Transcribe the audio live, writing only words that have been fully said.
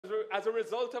as a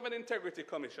result of an Integrity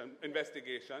Commission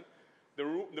investigation,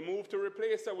 the move to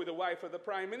replace her with the wife of the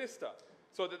Prime Minister,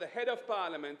 so that the head of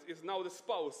Parliament is now the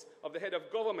spouse of the head of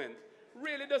government,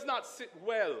 really does not sit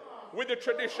well with the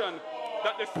tradition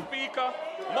that the Speaker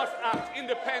must act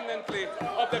independently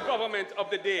of the government of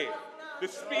the day. The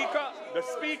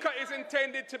Speaker is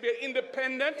intended to be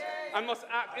independent and must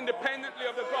act independently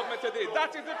of the government of the day.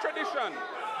 That is the tradition.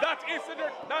 That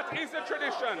is the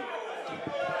tradition.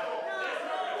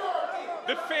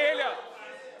 The failure.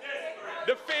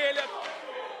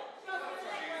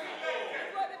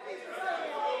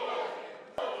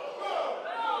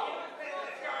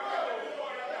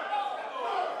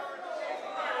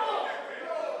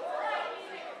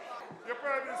 Your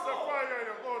Prime Minister fire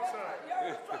you, go outside.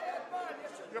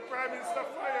 Your Prime Minister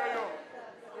fire you.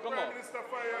 Your Prime Minister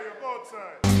fire you, go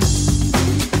outside.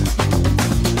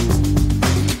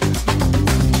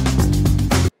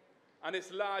 And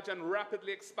its large and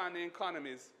rapidly expanding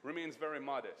economies remains very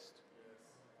modest.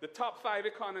 The top 5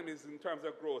 economies in terms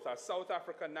of growth are South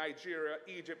Africa, Nigeria,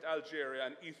 Egypt, Algeria,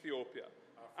 and Ethiopia.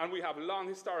 And we have long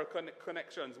historical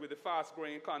connections with the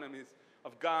fast-growing economies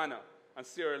of Ghana and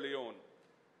Sierra Leone.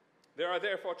 There are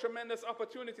therefore tremendous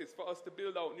opportunities for us to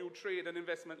build out new trade and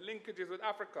investment linkages with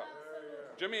Africa.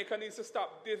 Jamaica needs to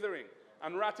stop dithering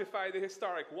and ratify the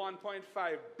historic $1.5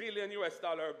 billion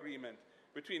agreement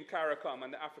between CARICOM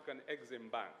and the African Exim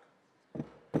Bank.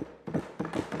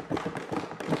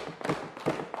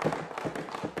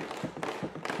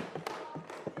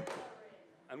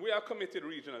 And we are committed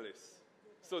regionalists,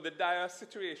 so the dire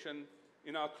situation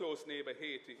in our close neighbor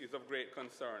Haiti is of great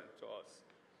concern to us.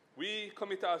 We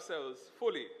commit ourselves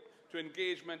fully to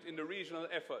engagement in the regional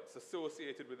efforts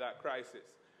associated with that crisis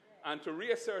and to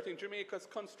reasserting Jamaica's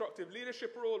constructive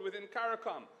leadership role within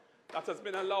CARICOM that has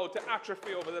been allowed to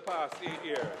atrophy over the past 8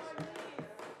 years.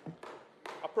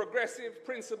 A progressive,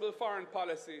 principled foreign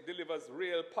policy delivers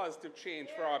real positive change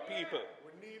for our people.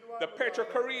 The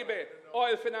Petro-Caribe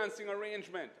oil financing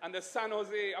arrangement and the San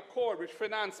Jose Accord, which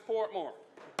financed Portmore,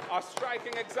 are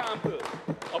striking examples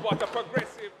of what a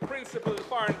progressive, principled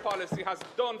foreign policy has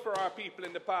done for our people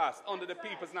in the past under the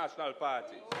People's National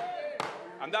Party.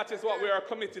 And that is what we are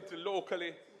committed to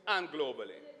locally and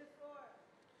globally.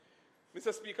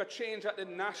 Mr. Speaker, change at the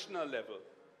national level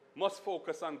must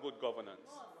focus on good governance.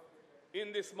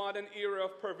 In this modern era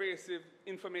of pervasive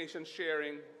information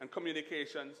sharing and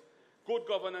communications, good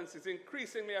governance is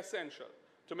increasingly essential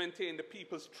to maintain the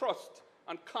people's trust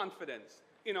and confidence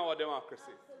in our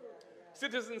democracy.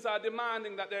 Citizens are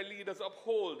demanding that their leaders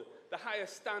uphold the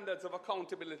highest standards of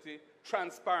accountability,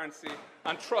 transparency,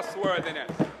 and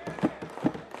trustworthiness.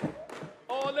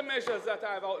 All the measures that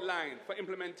I have outlined for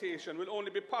implementation will only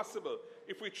be possible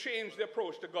if we change the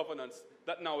approach to governance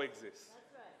that now exists.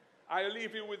 I'll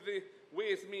leave you with the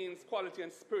ways, means, quality,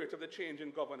 and spirit of the change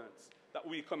in governance that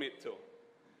we commit to.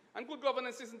 And good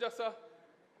governance isn't just a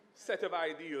set of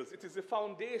ideals. It is the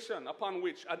foundation upon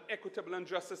which an equitable and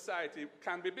just society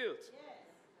can be built. Yes.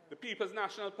 The People's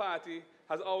National Party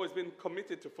has always been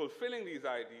committed to fulfilling these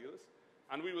ideals,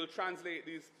 and we will translate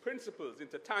these principles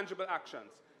into tangible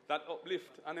actions that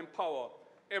uplift and empower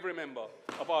every member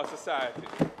of our society.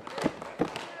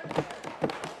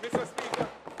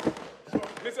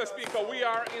 Mr. Speaker, we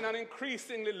are in an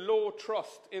increasingly low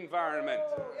trust environment.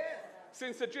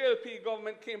 Since the JLP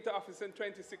government came to office in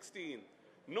 2016,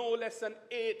 no less than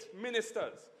 8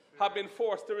 ministers have been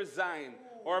forced to resign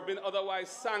or have been otherwise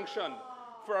sanctioned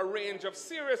for a range of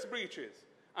serious breaches,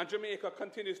 and Jamaica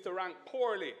continues to rank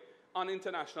poorly on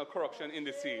international corruption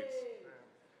indices.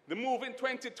 The move in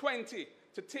 2020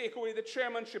 to take away the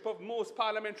chairmanship of most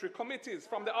parliamentary committees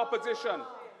from the opposition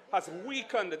has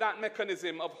weakened that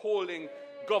mechanism of holding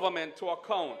government to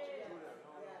account.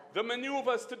 The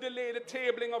maneuvers to delay the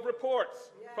tabling of reports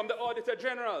from the Auditor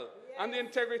General and the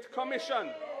Integrity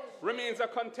Commission remains a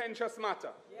contentious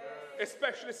matter,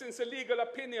 especially since the legal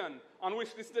opinion on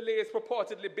which this delay is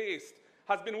purportedly based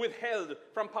has been withheld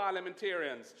from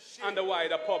parliamentarians and the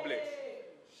wider public.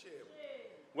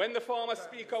 When the former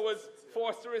Speaker was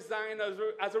forced to resign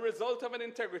as a result of an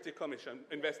Integrity Commission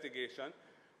investigation,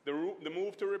 the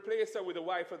move to replace her with the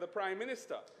wife of the Prime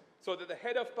Minister, so that the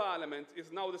head of Parliament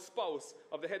is now the spouse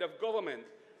of the head of government,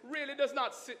 really does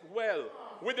not sit well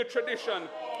with the tradition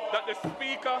that the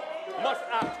Speaker must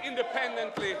act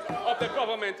independently of the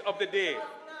government of the day.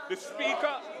 The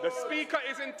Speaker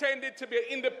is intended to be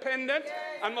independent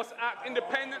and must act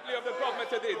independently of the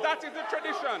government of the day. That is the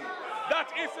tradition.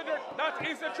 That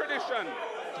is the tradition.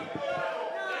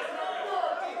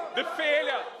 The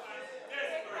failure.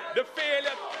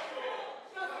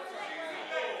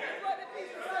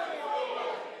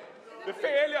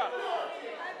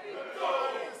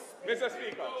 Mr.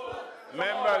 Speaker.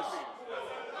 Members.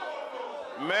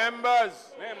 Members.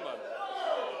 Members.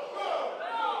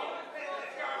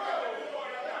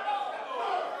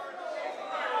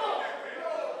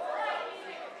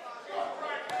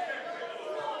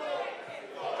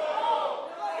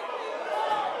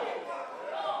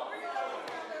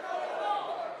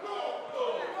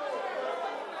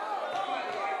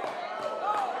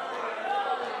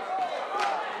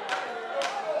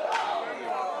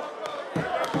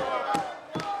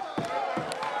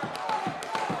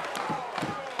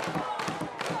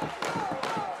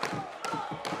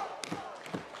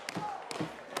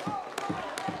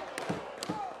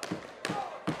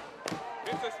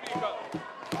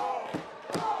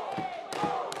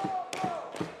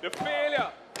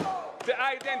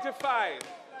 Identify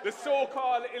the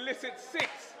so-called illicit 6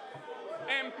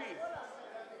 MPs.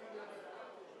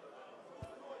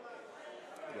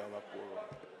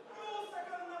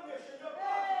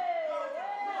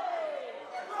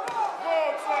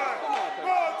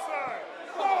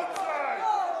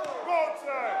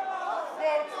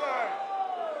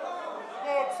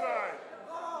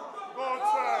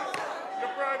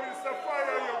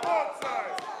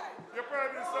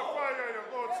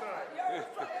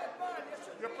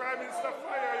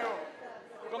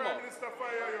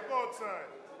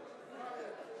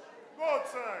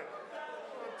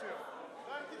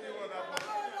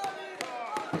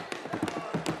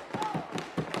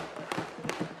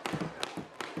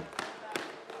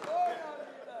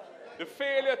 The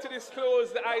failure to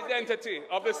disclose the identity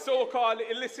of the so-called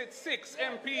illicit 6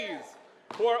 MPs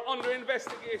who are under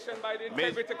investigation by the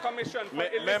Integrity Commission for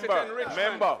illicit enrichment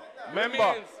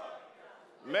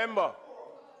Member.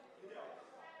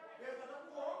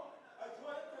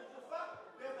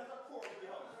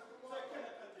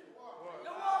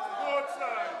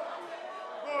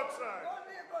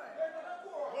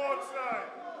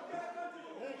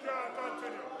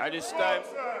 At this time,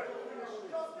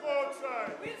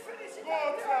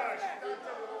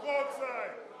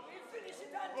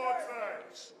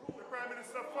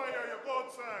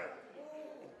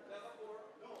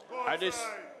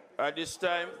 At this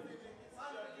time,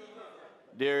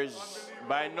 there is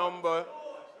by number.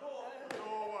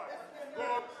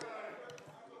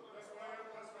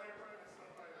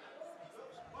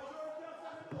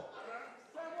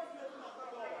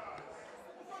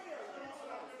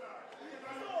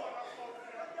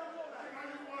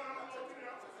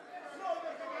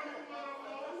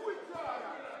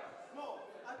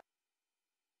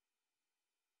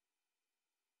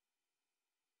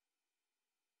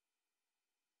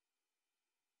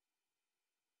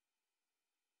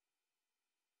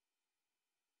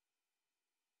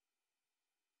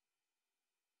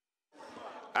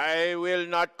 I will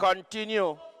not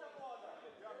continue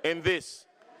in this.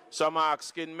 So I'm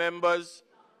asking members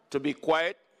to be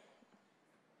quiet.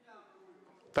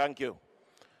 Thank you.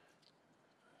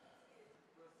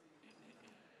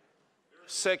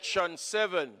 Section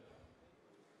 7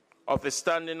 of the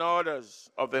Standing Orders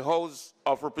of the House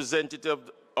of Representatives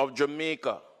of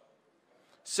Jamaica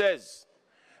says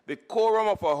the quorum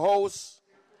of a House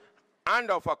and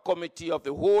of a committee of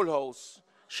the whole House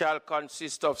shall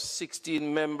consist of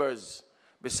 16 members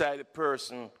beside the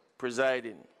person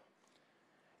presiding.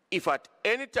 If at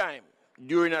any time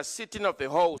during a sitting of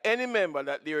the House, any member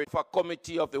that there is a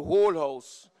committee of the whole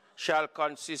House shall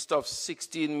consist of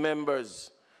 16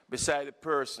 members beside the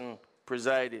person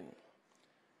presiding.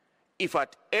 If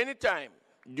at any time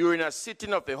during a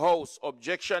sitting of the House,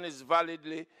 objection is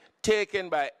validly taken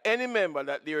by any member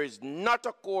that there is not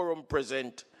a quorum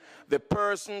present, the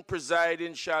person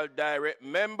presiding shall direct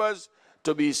members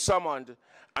to be summoned,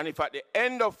 and if at the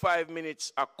end of 5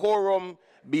 minutes a quorum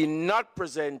be not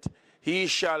present, he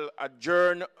shall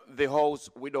adjourn the House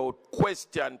without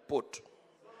question put.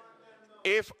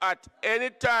 If at any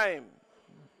time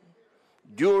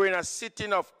during a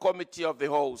sitting of committee of the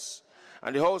House,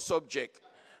 and the House object,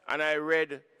 and I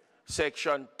read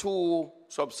section 2,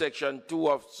 subsection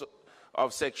 2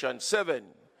 of section 7,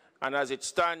 and as it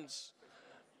stands,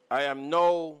 I am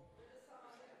now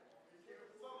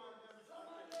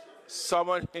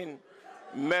summoning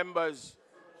members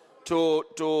to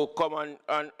come on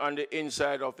the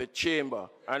inside of the chamber,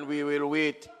 and we will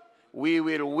wait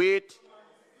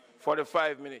for the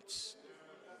 5 minutes.